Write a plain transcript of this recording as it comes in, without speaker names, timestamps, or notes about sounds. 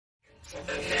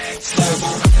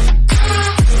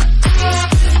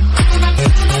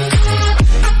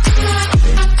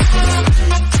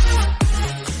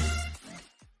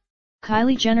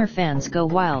Kylie Jenner fans go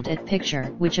wild at picture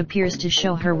which appears to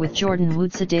show her with Jordyn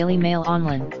Woods. Daily Mail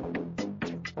Onlin.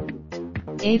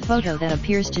 A photo that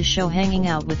appears to show hanging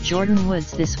out with Jordyn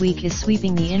Woods this week is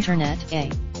sweeping the internet.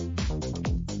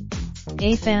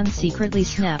 A fan secretly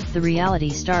snapped the reality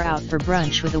star out for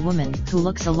brunch with a woman who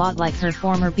looks a lot like her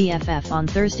former BFF on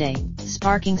Thursday,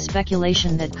 sparking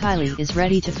speculation that Kylie is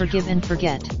ready to forgive and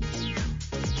forget.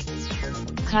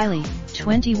 Kylie,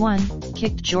 21,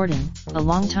 kicked Jordyn, a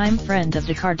longtime friend of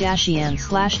the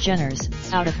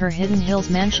Kardashians/Jenners, out of her Hidden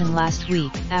Hills mansion last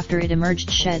week after it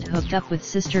emerged she'd hooked up with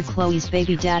sister Khloe's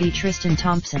baby daddy Tristan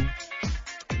Thompson.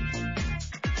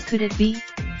 Could it be?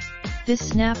 This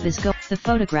snap is the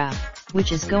photograph,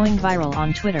 which is going viral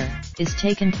on Twitter, is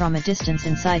taken from a distance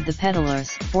inside the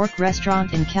Peddler's Fork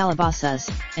restaurant in Calabasas,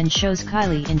 and shows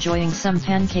Kylie enjoying some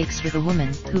pancakes with a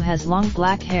woman who has long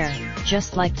black hair,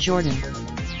 just like Jordyn.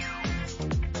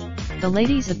 The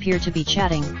ladies appear to be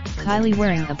chatting, Kylie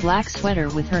wearing a black sweater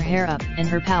with her hair up and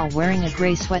her pal wearing a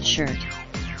gray sweatshirt.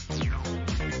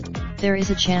 There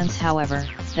is a chance, however,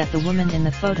 that the woman in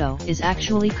the photo is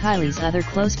actually Kylie's other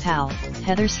close pal,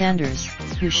 Heather Sanders,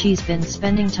 who she's been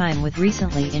spending time with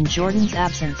recently in Jordyn's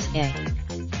absence.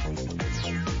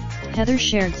 Heather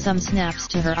shared some snaps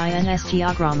to her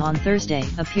Instagram on Thursday,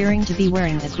 appearing to be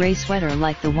wearing a gray sweater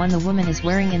like the one the woman is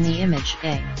wearing in the image.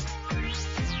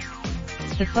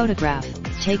 The photograph,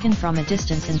 taken from a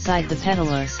distance inside the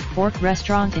Peddler's Fork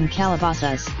restaurant in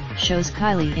Calabasas, shows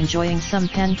Kylie enjoying some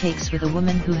pancakes with a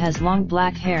woman who has long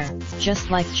black hair, just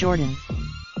like Jordyn.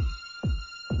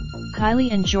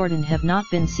 Kylie and Jordyn have not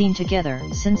been seen together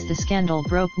since the scandal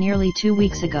broke nearly 2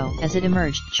 weeks ago. As it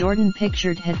emerged, Jordyn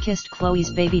pictured had kissed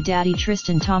Khloe's baby daddy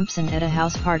Tristan Thompson at a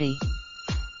house party.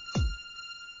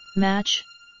 Match?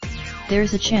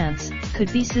 There's a chance,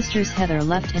 could be sisters Heather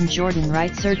left and Jordyn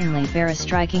right, certainly bear a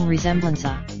striking resemblance.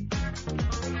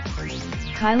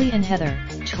 Kylie and Heather,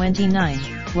 29,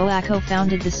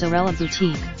 co-founded the Sorella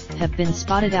boutique, have been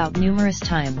spotted out numerous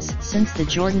times since the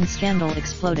Jordyn scandal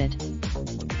exploded.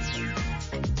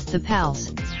 The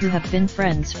pals, who have been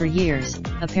friends for years,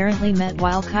 apparently met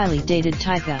while Kylie dated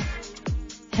Tyga.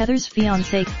 Heather's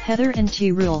fiancé. Heather and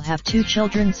T-Rule have 2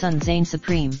 children, son Zayn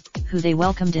Supreme, who they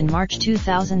welcomed in March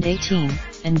 2018,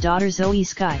 and daughter Zoe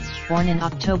Sky, born in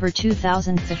October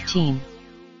 2015.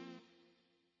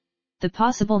 The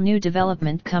possible new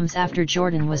development comes after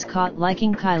Jordyn was caught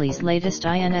liking Kylie's latest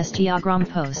Instagram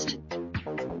post.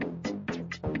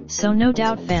 So no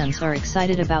doubt fans are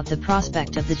excited about the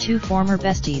prospect of the 2 former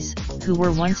besties, who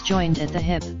were once joined at the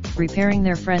hip, repairing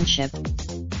their friendship.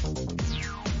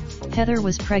 Heather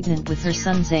was pregnant with her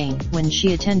son Zayn when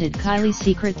she attended Kylie's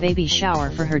secret baby shower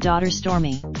for her daughter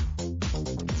Stormi.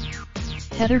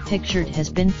 Heather pictured has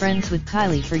been friends with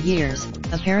Kylie for years,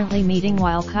 apparently meeting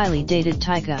while Kylie dated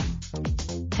Tyga.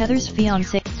 Heather's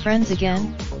fiancé, friends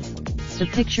again? The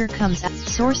picture comes as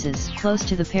sources close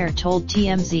to the pair told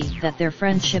TMZ that their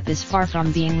friendship is far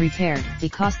from being repaired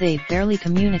because they barely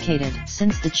communicated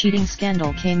since the cheating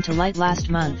scandal came to light last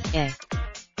month.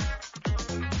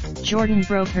 Jordyn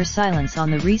broke her silence on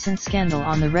the recent scandal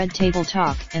on the Red Table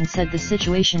Talk and said the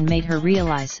situation made her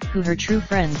realize who her true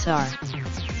friends are.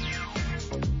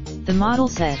 The model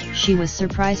said she was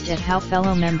surprised at how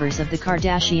fellow members of the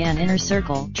Kardashian inner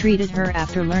circle treated her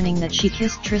after learning that she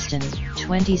kissed Tristan,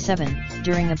 27,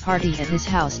 during a party at his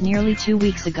house nearly 2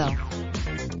 weeks ago.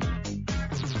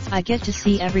 "I get to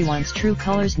see everyone's true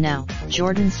colors now,"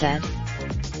 Jordyn said.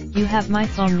 "You have my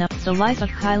phone number." The Life of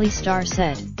Kylie star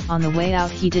said, "On the way out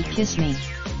he did kiss me.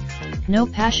 No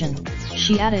passion,"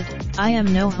 she added, "I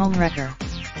am no homewrecker."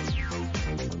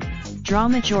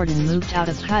 Drama. Jordyn moved out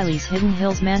of Kylie's Hidden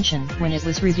Hills mansion when it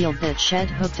was revealed that she'd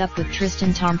hooked up with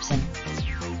Tristan Thompson.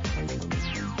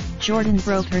 Jordyn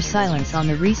broke her silence on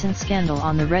the recent scandal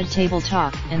on the Red Table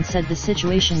Talk and said the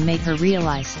situation made her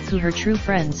realize who her true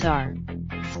friends are.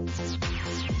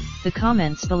 The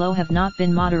comments below have not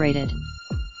been moderated.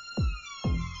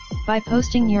 By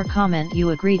posting your comment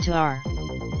you agree to our.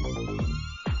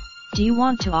 Do you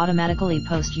want to automatically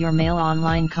post your Mail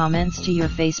Online comments to your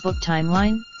Facebook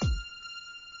timeline?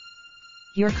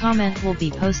 Your comment will be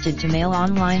posted to Mail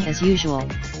Online as usual.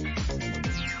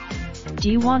 Do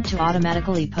you want to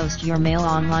automatically post your Mail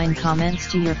Online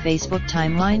comments to your Facebook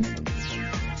timeline?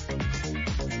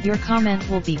 Your comment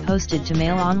will be posted to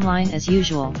Mail Online as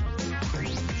usual.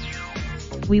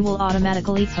 We will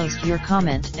automatically post your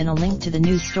comment and a link to the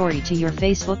news story to your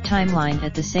Facebook timeline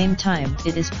at the same time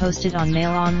it is posted on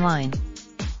Mail Online.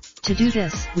 To do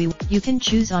this, you can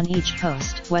choose on each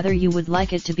post whether you would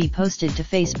like it to be posted to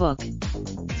Facebook.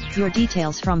 Your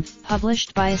details from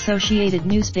published by Associated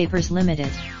Newspapers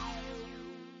Limited.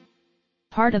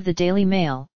 Part of the Daily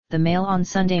Mail, the Mail on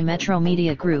Sunday Metro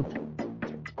Media Group.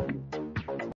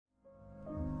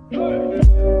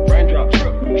 Raindrop,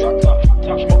 drop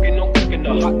top smoking, no cooking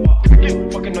the hot pot.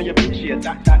 Fucking on your bitch, yeah,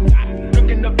 that.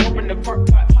 Looking up, open the park,